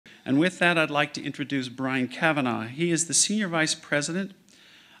And with that, I'd like to introduce Brian Cavanaugh. He is the Senior Vice President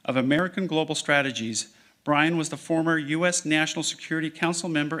of American Global Strategies. Brian was the former U.S. National Security Council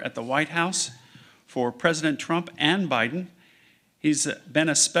member at the White House for President Trump and Biden. He's been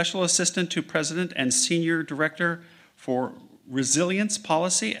a special assistant to President and Senior Director for Resilience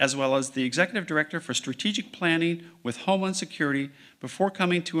Policy, as well as the Executive Director for Strategic Planning with Homeland Security before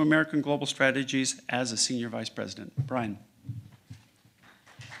coming to American Global Strategies as a Senior Vice President. Brian.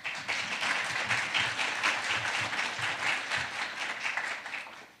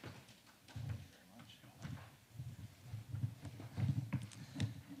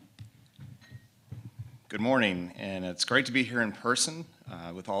 Good morning, and it's great to be here in person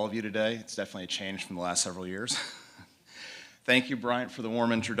with all of you today. It's definitely a change from the last several years. Thank you, Bryant, for the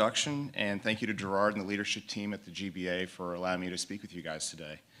warm introduction, and thank you to Gerard and the leadership team at the GBA for allowing me to speak with you guys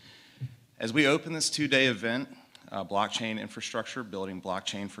today. As we open this two-day event, Blockchain Infrastructure, Building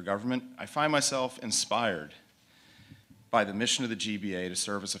Blockchain for Government, I find myself inspired by the mission of the GBA to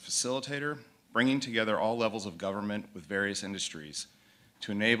serve as a facilitator, bringing together all levels of government with various industries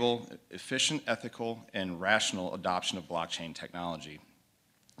to enable efficient, ethical, and rational adoption of blockchain technology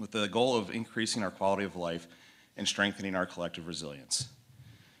with the goal of increasing our quality of life and strengthening our collective resilience.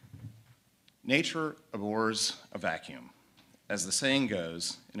 Nature abhors a vacuum, as the saying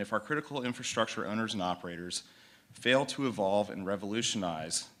goes, and if our critical infrastructure owners and operators fail to evolve and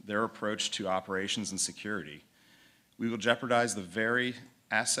revolutionize their approach to operations and security, we will jeopardize the very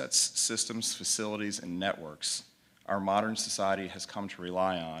assets, systems, facilities, and networks our modern society has come to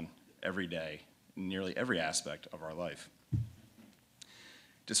rely on every day in nearly every aspect of our life.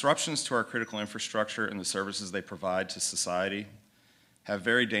 Disruptions to our critical infrastructure and the services they provide to society have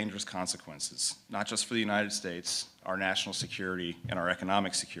very dangerous consequences, not just for the United States, our national security, and our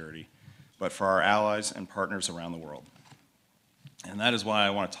economic security, but for our allies and partners around the world. And that is why I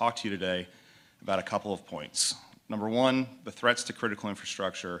want to talk to you today about a couple of points. Number one, the threats to critical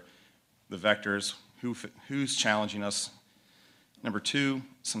infrastructure, the vectors, who's challenging us. Number two,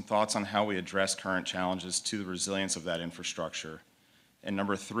 some thoughts on how we address current challenges to the resilience of that infrastructure. And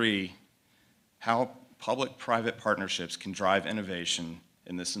number three, how public-private partnerships can drive innovation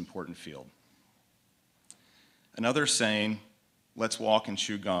in this important field. Another saying, let's walk and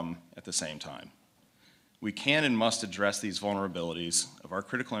chew gum at the same time. We can and must address these vulnerabilities of our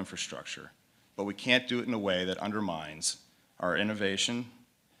critical infrastructure, but we can't do it in a way that undermines our innovation.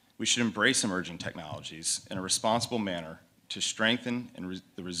 We should embrace emerging technologies in a responsible manner to strengthen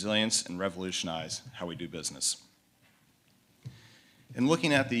the resilience and revolutionize how we do business. In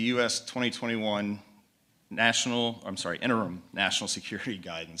looking at the U.S. 2021 interim national security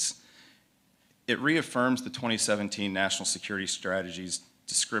guidance, it reaffirms the 2017 National Security Strategy's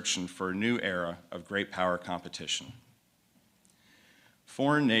description for a new era of great power competition.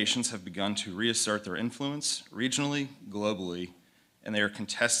 Foreign nations have begun to reassert their influence regionally, globally, and they are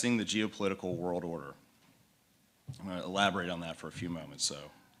contesting the geopolitical world order. I'm going to elaborate on that for a few moments.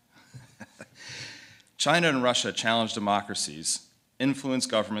 China and Russia challenge democracies, influence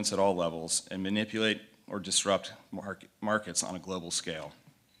governments at all levels, and manipulate or disrupt markets on a global scale.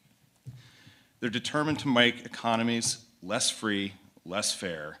 They're determined to make economies less free, less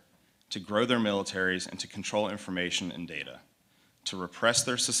fair, to grow their militaries, and to control information and data, to repress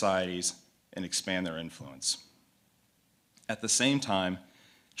their societies and expand their influence. At the same time,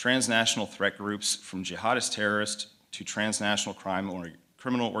 transnational threat groups, from jihadist terrorists to transnational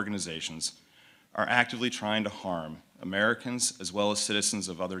criminal organizations, are actively trying to harm Americans as well as citizens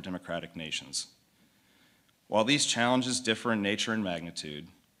of other democratic nations. While these challenges differ in nature and magnitude,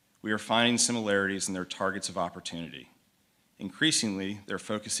 we are finding similarities in their targets of opportunity. Increasingly, they're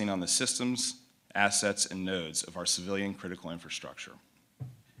focusing on the systems, assets, and nodes of our civilian critical infrastructure.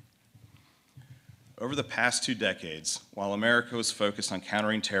 Over the past 2 decades, while America was focused on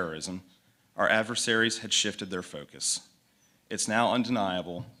countering terrorism, our adversaries had shifted their focus. It's now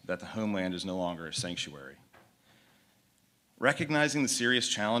undeniable that the homeland is no longer a sanctuary. Recognizing the serious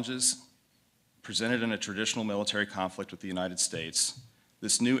challenges presented in a traditional military conflict with the United States,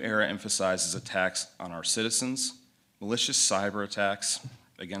 this new era emphasizes attacks on our citizens, malicious cyber attacks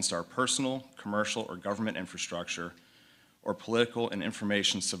against our personal, commercial, or government infrastructure, or political and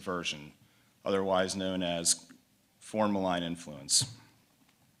information subversion, otherwise known as foreign malign influence.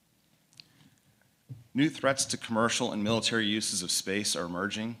 New threats to commercial and military uses of space are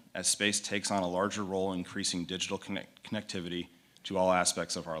emerging as space takes on a larger role in increasing digital connectivity to all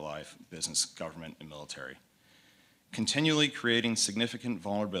aspects of our life, business, government, and military, continually creating significant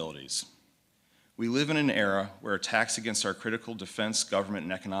vulnerabilities. We live in an era where attacks against our critical defense, government,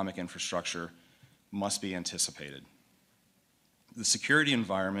 and economic infrastructure must be anticipated. The security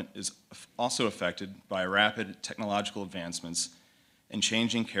environment is also affected by rapid technological advancements and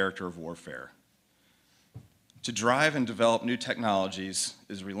changing character of warfare. To drive and develop new technologies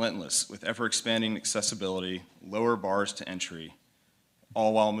is relentless, with ever-expanding accessibility, lower bars to entry,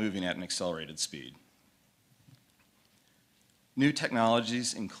 all while moving at an accelerated speed. New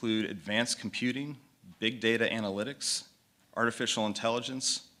technologies include advanced computing, big data analytics, artificial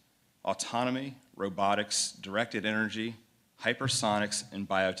intelligence, autonomy, robotics, directed energy, hypersonics, and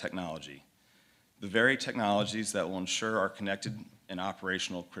biotechnology, the very technologies that will ensure our connected and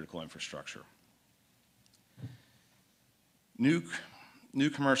operational critical infrastructure. New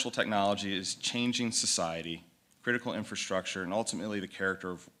commercial technology is changing society, critical infrastructure, and ultimately the character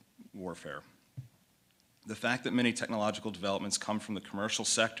of warfare. The fact that many technological developments come from the commercial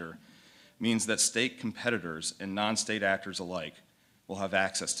sector means that state competitors and non-state actors alike will have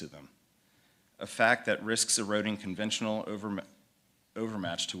access to them, a fact that risks eroding conventional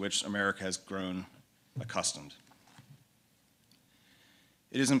overmatch to which America has grown accustomed.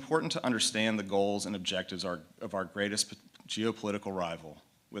 It is important to understand the goals and objectives of our greatest geopolitical rival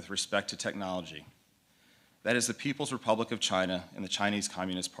with respect to technology. That is the People's Republic of China and the Chinese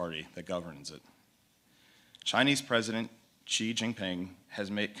Communist Party that governs it. Chinese President Xi Jinping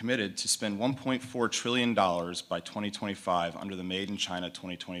has committed to spend $1.4 trillion by 2025 under the Made in China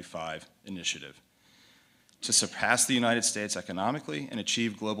 2025 initiative to surpass the United States economically and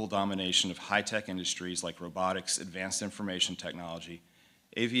achieve global domination of high-tech industries like robotics, advanced information technology,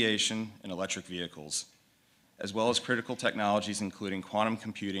 aviation, and electric vehicles, as well as critical technologies including quantum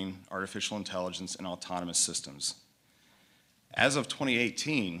computing, artificial intelligence, and autonomous systems. As of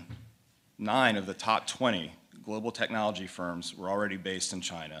 2018, 9 of the top 20 global technology firms were already based in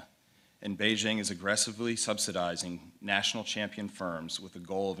China, and Beijing is aggressively subsidizing national champion firms with the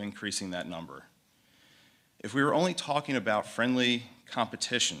goal of increasing that number. If we were only talking about friendly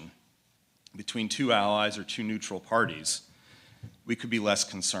competition between two allies or two neutral parties, we could be less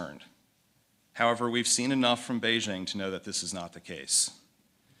concerned. However, we've seen enough from Beijing to know that this is not the case.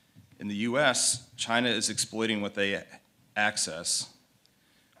 In the US, China is exploiting what they access.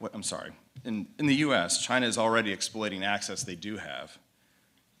 In the US, China is already exploiting access they do have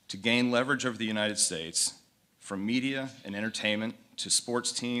to gain leverage over the United States, from media and entertainment to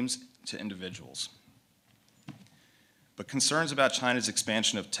sports teams to individuals. But concerns about China's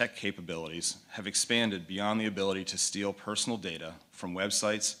expansion of tech capabilities have expanded beyond the ability to steal personal data from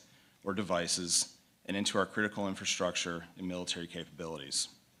websites or devices and into our critical infrastructure and military capabilities.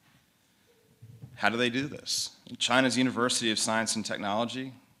 How do they do this? China's University of Science and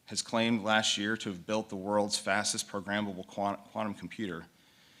Technology has claimed last year to have built the world's fastest programmable quantum computer.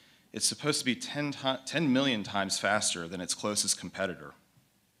 It's supposed to be 10 million times faster than its closest competitor.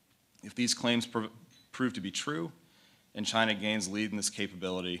 If these claims prove to be true, and China gains lead in this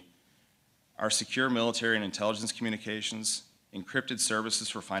capability, our secure military and intelligence communications, encrypted services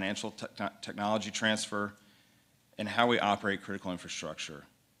for financial technology transfer, and how we operate critical infrastructure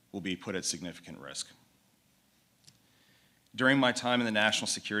will be put at significant risk. During my time in the National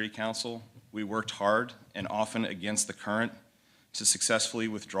Security Council, we worked hard and often against the current to successfully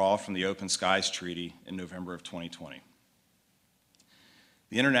withdraw from the Open Skies Treaty in November of 2020.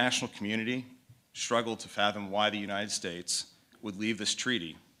 The international community struggled to fathom why the United States would leave this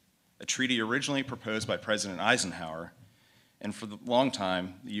treaty, a treaty originally proposed by President Eisenhower, and for the long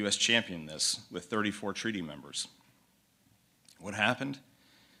time, the U.S. championed this with 34 treaty members. What happened?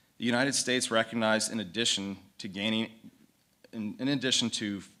 The United States recognized in addition to gaining,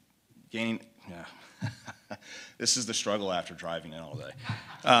 this is the struggle after driving in all day.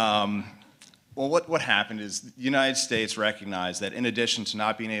 Well, what happened is the United States recognized that in addition to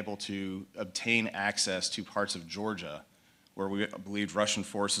not being able to obtain access to parts of Georgia, where we believed Russian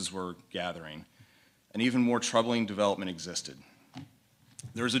forces were gathering, an even more troubling development existed.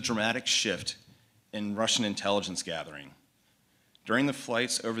 There was a dramatic shift in Russian intelligence gathering. During the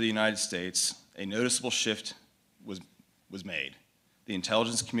flights over the United States, a noticeable shift was made. The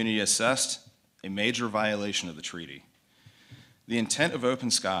intelligence community assessed a major violation of the treaty. The intent of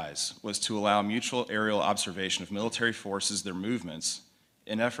Open Skies was to allow mutual aerial observation of military forces, their movements,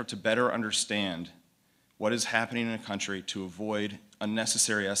 in an effort to better understand what is happening in a country to avoid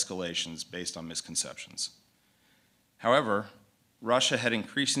unnecessary escalations based on misconceptions. However, Russia had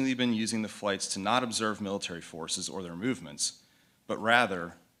increasingly been using the flights to not observe military forces or their movements, but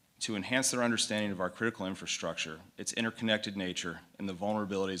rather to enhance their understanding of our critical infrastructure, its interconnected nature, and the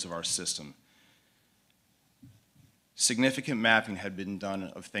vulnerabilities of our system. Significant mapping had been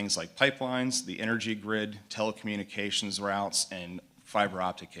done of things like pipelines, the energy grid, telecommunications routes, and fiber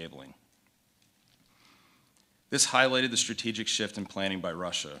optic cabling. This highlighted the strategic shift in planning by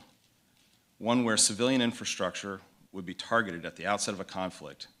Russia, one where civilian infrastructure would be targeted at the outset of a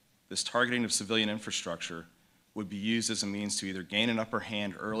conflict. This targeting of civilian infrastructure would be used as a means to either gain an upper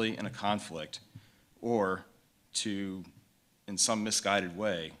hand early in a conflict or to, in some misguided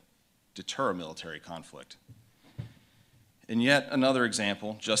way, deter a military conflict. In yet another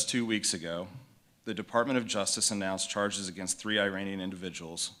example, just 2 weeks ago, the Department of Justice announced charges against 3 Iranian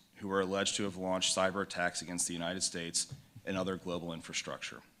individuals who were alleged to have launched cyber attacks against the United States and other global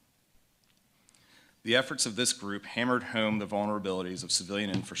infrastructure. The efforts of this group hammered home the vulnerabilities of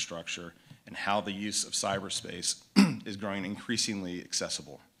civilian infrastructure and how the use of cyberspace is growing increasingly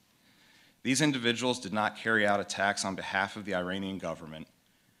accessible. These individuals did not carry out attacks on behalf of the Iranian government.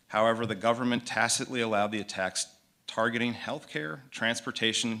 However, the government tacitly allowed the attacks targeting healthcare,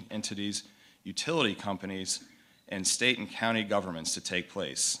 transportation entities, utility companies, and state and county governments to take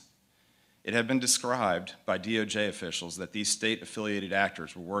place. It had been described by DOJ officials that these state-affiliated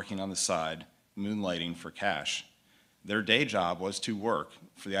actors were working on the side, moonlighting for cash. Their day job was to work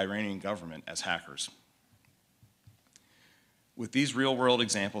for the Iranian government as hackers. With these real-world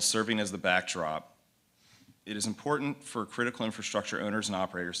examples serving as the backdrop, it is important for critical infrastructure owners and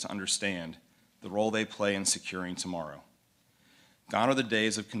operators to understand the role they play in securing tomorrow. Gone are the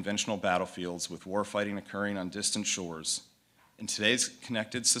days of conventional battlefields with warfighting occurring on distant shores. In today's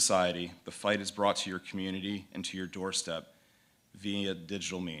connected society, the fight is brought to your community and to your doorstep via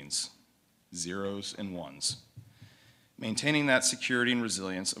digital means, zeros and ones. Maintaining that security and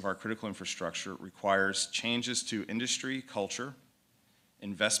resilience of our critical infrastructure requires changes to industry culture,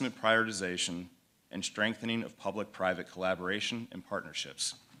 investment prioritization, and strengthening of public-private collaboration and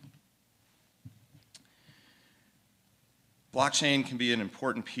partnerships. Blockchain can be an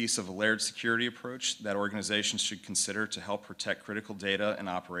important piece of a layered security approach that organizations should consider to help protect critical data and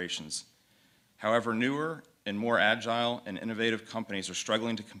operations. However, newer and more agile and innovative companies are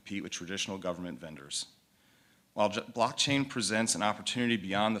struggling to compete with traditional government vendors. While blockchain presents an opportunity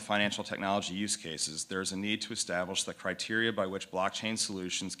beyond the financial technology use cases, there is a need to establish the criteria by which blockchain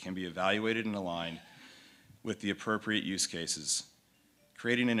solutions can be evaluated and aligned with the appropriate use cases,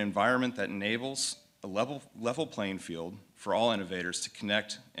 creating an environment that enables a level playing field for all innovators to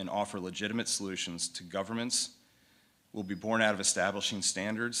connect and offer legitimate solutions to governments will be born out of establishing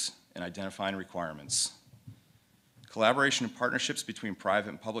standards and identifying requirements. Collaboration and partnerships between private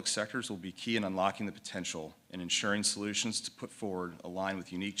and public sectors will be key in unlocking the potential and ensuring solutions to put forward align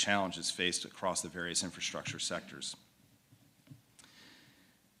with unique challenges faced across the various infrastructure sectors.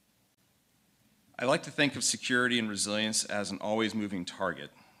 I like to think of security and resilience as an always moving target.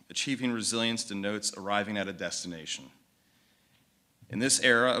 Achieving resilience denotes arriving at a destination. In this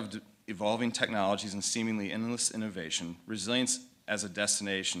era of evolving technologies and seemingly endless innovation, resilience as a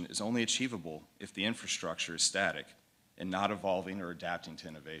destination is only achievable if the infrastructure is static and not evolving or adapting to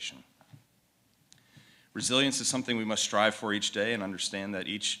innovation. Resilience is something we must strive for each day and understand that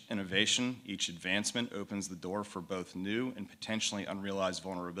each innovation, each advancement opens the door for both new and potentially unrealized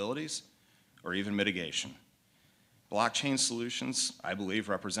vulnerabilities or even mitigation. Blockchain solutions, I believe,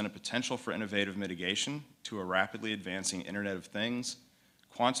 represent a potential for innovative mitigation to a rapidly advancing Internet of Things,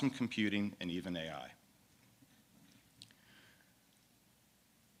 quantum computing, and even AI.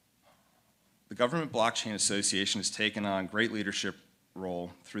 The Government Blockchain Association has taken on great leadership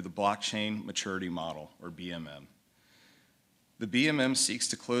role through the Blockchain Maturity Model, or BMM. The BMM seeks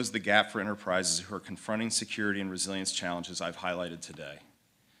to close the gap for enterprises who are confronting security and resilience challenges I've highlighted today.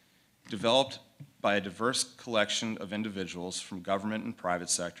 Developed by a diverse collection of individuals from government and private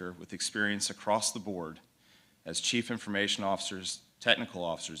sector with experience across the board as chief information officers, technical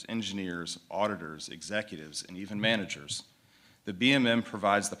officers, engineers, auditors, executives, and even managers. The BMM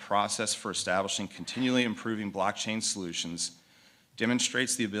provides the process for establishing continually improving blockchain solutions,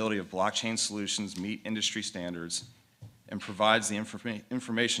 demonstrates the ability of blockchain solutions meet industry standards, and provides the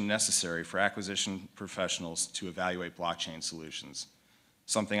information necessary for acquisition professionals to evaluate blockchain solutions,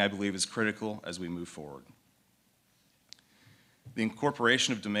 something I believe is critical as we move forward. The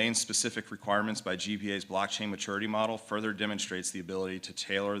incorporation of domain-specific requirements by GBA's blockchain maturity model further demonstrates the ability to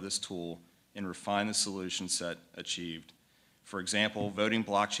tailor this tool and refine the solution set achieved. For example, voting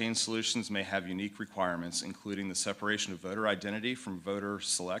blockchain solutions may have unique requirements, including the separation of voter identity from voter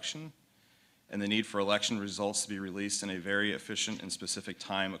selection and the need for election results to be released in a very efficient and specific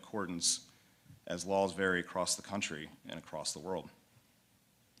time accordance as laws vary across the country and across the world.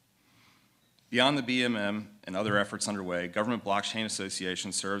 Beyond the BMM and other efforts underway, Government Blockchain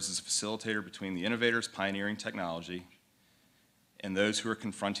Association serves as a facilitator between the innovators pioneering technology and those who are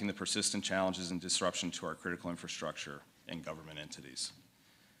confronting the persistent challenges and disruption to our critical infrastructure and government entities.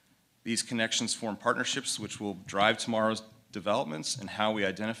 These connections form partnerships which will drive tomorrow's developments and how we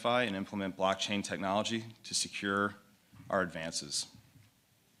identify and implement blockchain technology to secure our advances.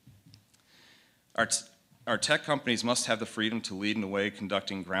 Our tech companies must have the freedom to lead in the way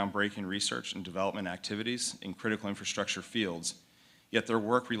conducting groundbreaking research and development activities in critical infrastructure fields, yet their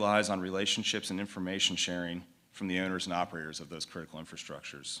work relies on relationships and information sharing from the owners and operators of those critical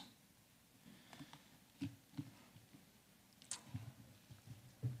infrastructures.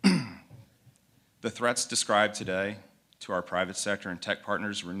 The threats described today to our private sector and tech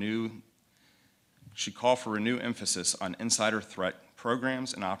partners should call for renewed emphasis on insider threat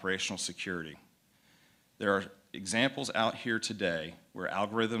programs and operational security. There are examples out here today where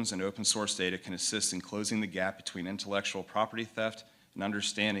algorithms and open source data can assist in closing the gap between intellectual property theft and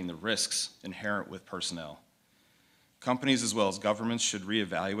understanding the risks inherent with personnel. Companies as well as governments should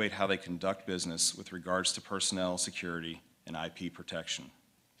reevaluate how they conduct business with regards to personnel security and IP protection.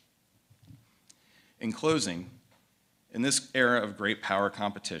 In closing, in this era of great power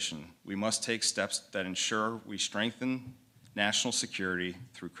competition, we must take steps that ensure we strengthen national security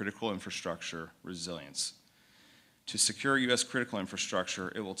through critical infrastructure resilience. To secure U.S. critical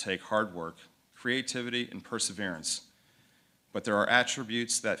infrastructure, it will take hard work, creativity, and perseverance. But there are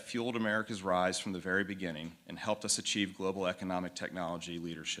attributes that fueled America's rise from the very beginning and helped us achieve global economic technology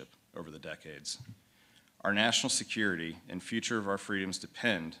leadership over the decades. Our national security and future of our freedoms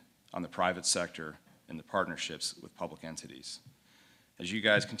depend on the private sector and the partnerships with public entities. As you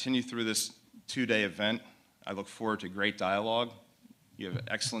guys continue through this two-day event, I look forward to great dialogue. You have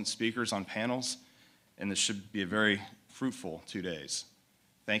excellent speakers on panels, and this should be a very fruitful 2 days.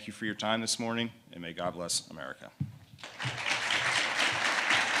 Thank you for your time this morning, and may God bless America.